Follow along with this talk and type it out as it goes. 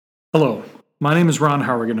Hello, my name is Ron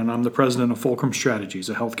Howrigon, and I'm the president of Fulcrum Strategies,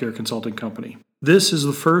 a healthcare consulting company. This is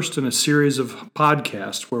the first in a series of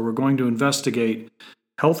podcasts where we're going to investigate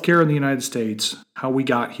healthcare in the United States, how we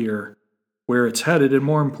got here, where it's headed, and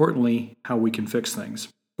more importantly, how we can fix things.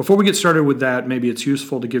 Before we get started with that, maybe it's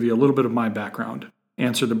useful to give you a little bit of my background,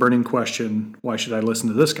 answer the burning question, why should I listen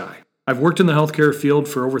to this guy? I've worked in the healthcare field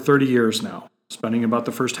for over 30 years now, spending about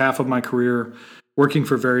the first half of my career working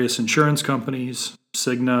for various insurance companies,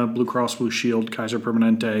 Cigna, Blue Cross Blue Shield, Kaiser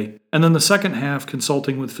Permanente, and then the second half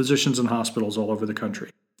consulting with physicians and hospitals all over the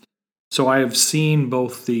country. So I have seen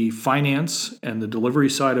both the finance and the delivery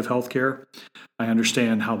side of healthcare. I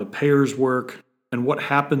understand how the payers work and what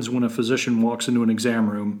happens when a physician walks into an exam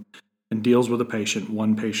room and deals with a patient,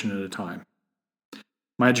 one patient at a time.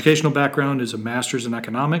 My educational background is a master's in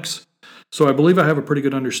economics, so I believe I have a pretty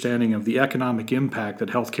good understanding of the economic impact that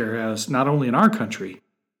healthcare has not only in our country,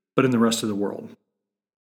 but in the rest of the world.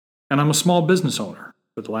 And I'm a small business owner.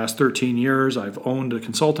 For the last 13 years, I've owned a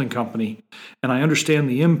consulting company, and I understand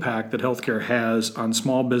the impact that healthcare has on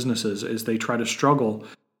small businesses as they try to struggle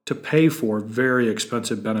to pay for very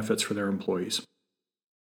expensive benefits for their employees.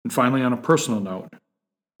 And finally, on a personal note,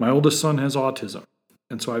 my oldest son has autism,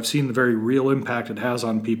 and so I've seen the very real impact it has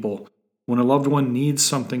on people when a loved one needs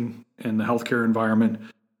something in the healthcare environment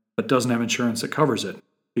but doesn't have insurance that covers it,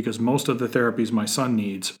 because most of the therapies my son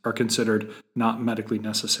needs are considered not medically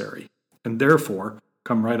necessary, and therefore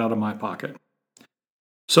come right out of my pocket.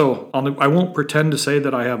 So I won't pretend to say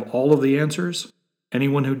that I have all of the answers.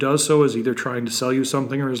 Anyone who does so is either trying to sell you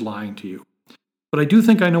something or is lying to you. But I do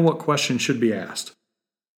think I know what questions should be asked.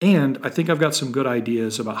 And I think I've got some good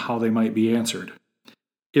ideas about how they might be answered.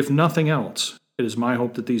 If nothing else, it is my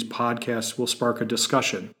hope that these podcasts will spark a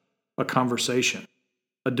discussion, a conversation,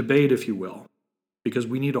 a debate, if you will, because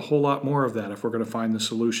we need a whole lot more of that if we're going to find the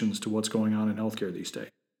solutions to what's going on in healthcare these days.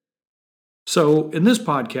 So, in this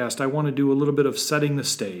podcast, I want to do a little bit of setting the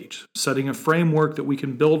stage, setting a framework that we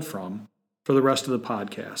can build from for the rest of the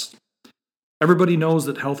podcast. Everybody knows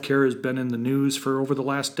that healthcare has been in the news for over the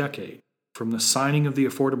last decade, from the signing of the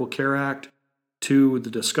Affordable Care Act to the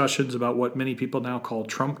discussions about what many people now call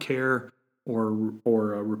Trump Care or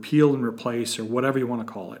repeal and replace or whatever you want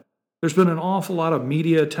to call it. There's been an awful lot of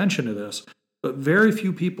media attention to this, but very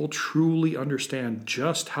few people truly understand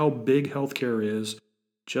just how big healthcare is,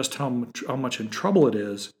 just how much in trouble it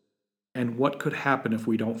is, and what could happen if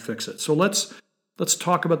we don't fix it. So let's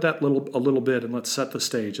talk about that a little bit, and let's set the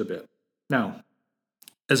stage a bit. Now,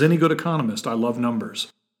 as any good economist, I love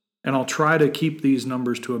numbers, and I'll try to keep these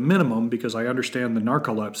numbers to a minimum because I understand the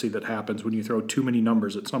narcolepsy that happens when you throw too many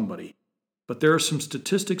numbers at somebody. But there are some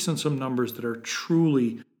statistics and some numbers that are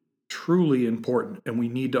truly, truly important, and we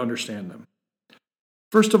need to understand them.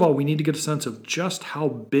 First of all, we need to get a sense of just how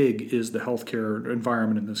big is the healthcare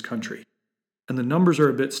environment in this country. And the numbers are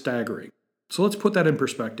a bit staggering. So let's put that in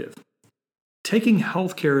perspective. Taking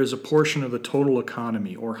healthcare as a portion of the total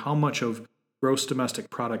economy, or how much of gross domestic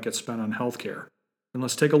product gets spent on healthcare, and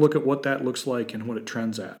let's take a look at what that looks like and what it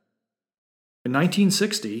trends at. In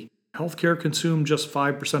 1960, healthcare consumed just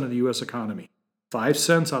 5% of the U.S. economy. 5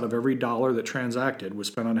 cents out of every dollar that transacted was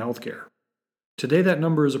spent on healthcare. Today, that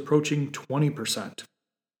number is approaching 20%.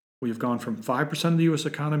 We have gone from 5% of the U.S.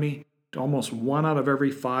 economy to almost 1 out of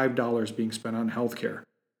every $5 being spent on healthcare.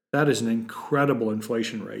 That is an incredible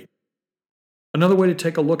inflation rate. Another way to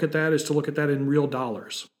take a look at that is to look at that in real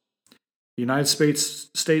dollars. The United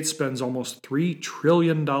States spends almost $3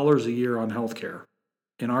 trillion a year on healthcare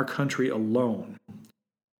in our country alone.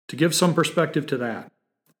 To give some perspective to that,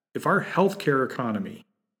 if our healthcare economy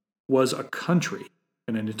was a country,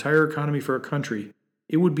 an entire economy for a country,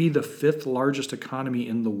 it would be the 5th largest economy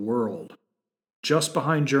in the world, just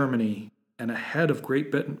behind Germany and ahead of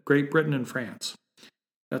Great Britain and France.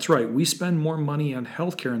 That's right, we spend more money on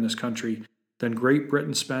healthcare in this country than Great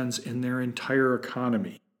Britain spends in their entire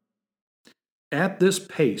economy. At this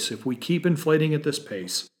pace, if we keep inflating at this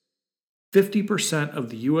pace, 50% of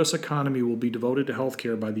the U.S. economy will be devoted to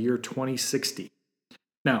healthcare by the year 2060.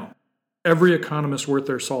 Now, every economist worth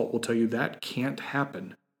their salt will tell you that can't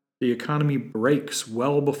happen. The economy breaks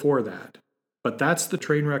well before that. But that's the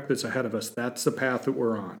train wreck that's ahead of us. That's the path that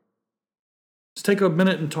we're on. Let's take a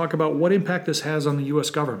minute and talk about what impact this has on the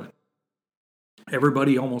U.S. government.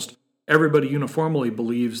 Almost everybody uniformly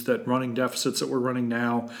believes that running deficits that we're running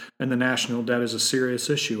now and the national debt is a serious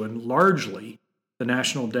issue, and largely the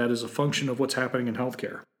national debt is a function of what's happening in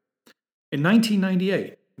healthcare. In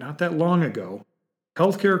 1998, not that long ago,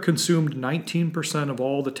 healthcare consumed 19% of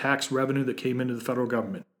all the tax revenue that came into the federal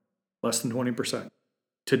government, less than 20%.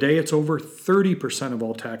 Today, it's over 30% of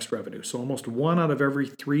all tax revenue, so almost 1 out of every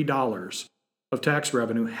 $3 of tax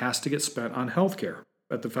revenue has to get spent on healthcare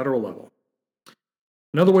at the federal level.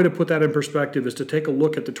 Another way to put that in perspective is to take a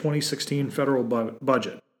look at the 2016 federal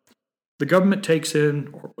budget. The government in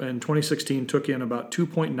 2016 took in about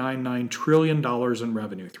 $2.99 trillion in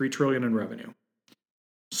revenue, $3 trillion in revenue.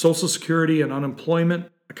 Social Security and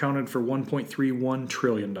unemployment accounted for $1.31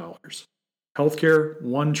 trillion. Healthcare,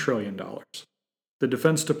 $1 trillion. The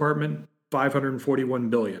Defense Department, $541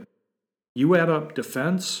 billion. You add up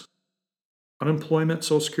defense, unemployment,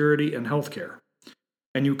 Social Security, and healthcare,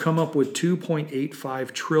 and you come up with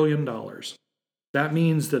 $2.85 trillion. That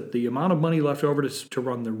means that the amount of money left over to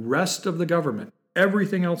run the rest of the government,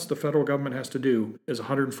 everything else the federal government has to do, is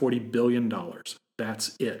 $140 billion.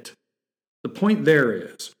 That's it. The point there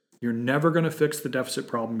is, you're never going to fix the deficit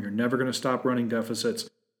problem. You're never going to stop running deficits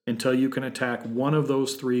until you can attack one of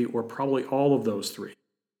those three, or probably all of those three.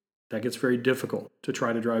 That gets very difficult to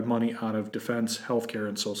try to drive money out of defense, healthcare,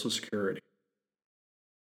 and Social Security.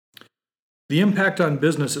 The impact on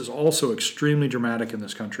business is also extremely dramatic in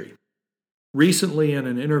this country. Recently, in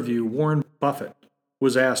an interview, Warren Buffett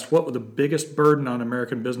was asked what the biggest burden on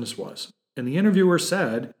American business was, and the interviewer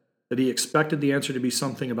said that he expected the answer to be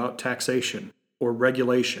something about taxation or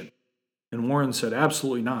regulation. And Warren said,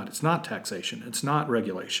 absolutely not. It's not taxation. It's not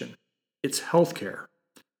regulation. It's healthcare.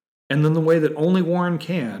 And then the way that only Warren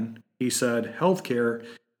can, he said, healthcare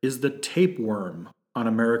is the tapeworm on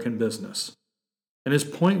American business. And his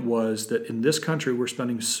point was that in this country, we're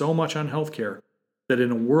spending so much on healthcare that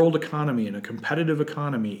in a world economy, in a competitive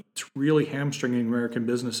economy, it's really hamstringing American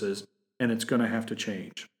businesses, and it's going to have to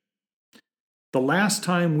change. The last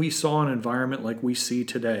time we saw an environment like we see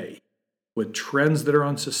today, with trends that are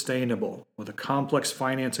unsustainable, with a complex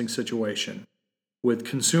financing situation, with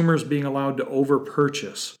consumers being allowed to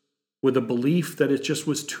overpurchase, with a belief that it just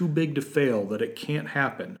was too big to fail, that it can't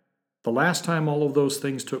happen. The last time all of those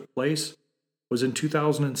things took place was in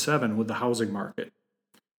 2007 with the housing market,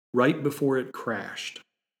 right before it crashed.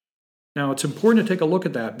 Now, it's important to take a look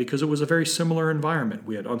at that because it was a very similar environment.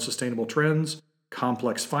 We had unsustainable trends,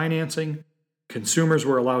 complex financing, consumers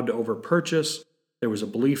were allowed to overpurchase, there was a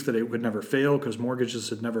belief that it would never fail because mortgages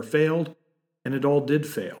had never failed, and it all did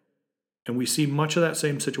fail. And we see much of that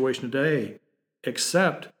same situation today,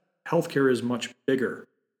 except healthcare is much bigger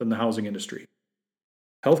than the housing industry.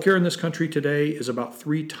 Healthcare in this country today is about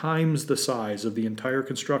 3 times the size of the entire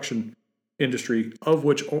construction industry, of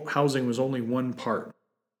which housing was only one part.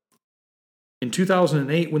 In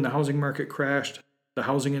 2008, when the housing market crashed, the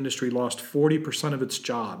housing industry lost 40% of its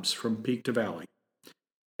jobs from peak to valley.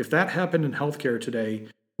 If that happened in healthcare today,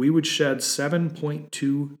 we would shed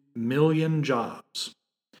 7.2 million jobs.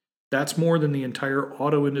 That's more than the entire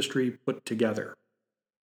auto industry put together.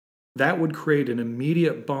 That would create an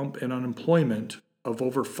immediate bump in unemployment of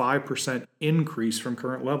over 5% increase from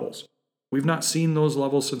current levels. We've not seen those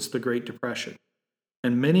levels since the Great Depression.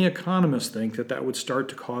 And many economists think that that would start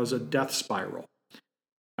to cause a death spiral.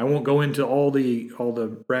 I won't go into all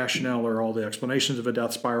the rationale or all the explanations of a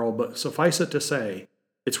death spiral, but suffice it to say,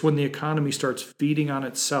 it's when the economy starts feeding on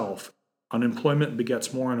itself. Unemployment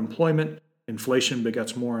begets more unemployment, inflation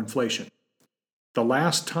begets more inflation. The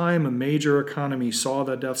last time a major economy saw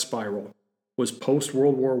the death spiral was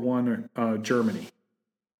post-World War I Germany.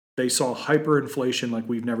 They saw hyperinflation like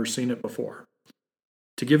we've never seen it before.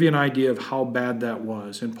 To give you an idea of how bad that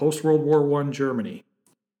was, in post-World War I Germany,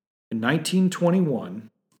 in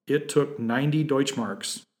 1921, it took 90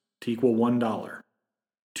 Deutschmarks to equal $1.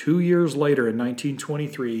 2 years later, in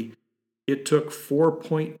 1923, it took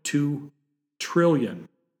 4.2 trillion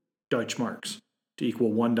Deutschmarks to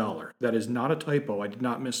equal $1. That is not a typo. I did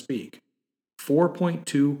not misspeak.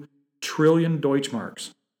 4.2 trillion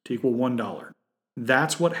Deutschmarks to equal $1.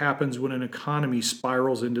 That's what happens when an economy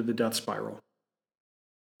spirals into the death spiral.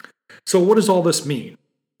 So what does all this mean?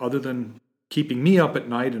 Other than keeping me up at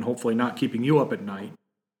night and hopefully not keeping you up at night,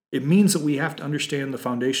 it means that we have to understand the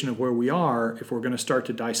foundation of where we are if we're going to start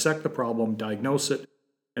to dissect the problem, diagnose it,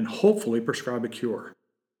 and hopefully prescribe a cure.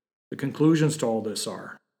 The conclusions to all this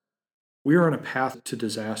are, we are on a path to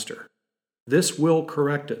disaster. This will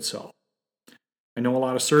correct itself. I know a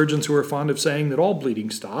lot of surgeons who are fond of saying that all bleeding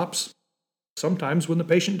stops, sometimes when the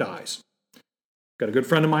patient dies. Got a good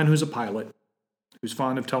friend of mine who's a pilot, who's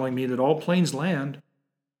fond of telling me that all planes land.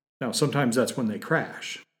 Now, sometimes that's when they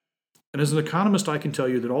crash. And as an economist, I can tell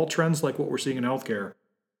you that all trends like what we're seeing in healthcare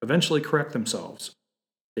eventually correct themselves.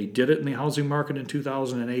 They did it in the housing market in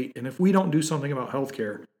 2008, and if we don't do something about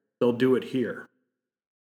healthcare, they'll do it here.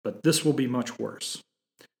 But this will be much worse.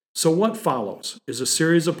 So what follows is a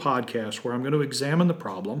series of podcasts where I'm going to examine the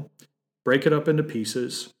problem, break it up into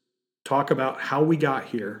pieces, talk about how we got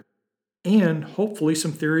here, and hopefully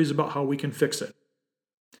some theories about how we can fix it.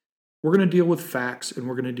 We're going to deal with facts and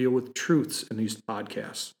we're going to deal with truths in these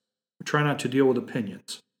podcasts. We try not to deal with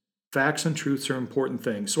opinions. Facts and truths are important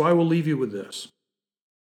things, so I will leave you with this.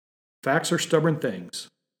 Facts are stubborn things,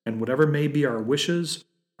 and whatever may be our wishes,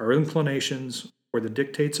 our inclinations, or the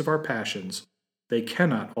dictates of our passions, they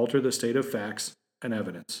cannot alter the state of facts and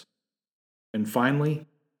evidence. And finally,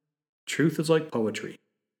 truth is like poetry.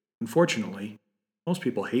 Unfortunately, most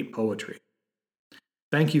people hate poetry.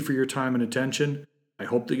 Thank you for your time and attention. I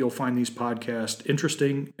hope that you'll find these podcasts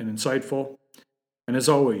interesting and insightful. And as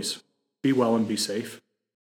always, be well and be safe.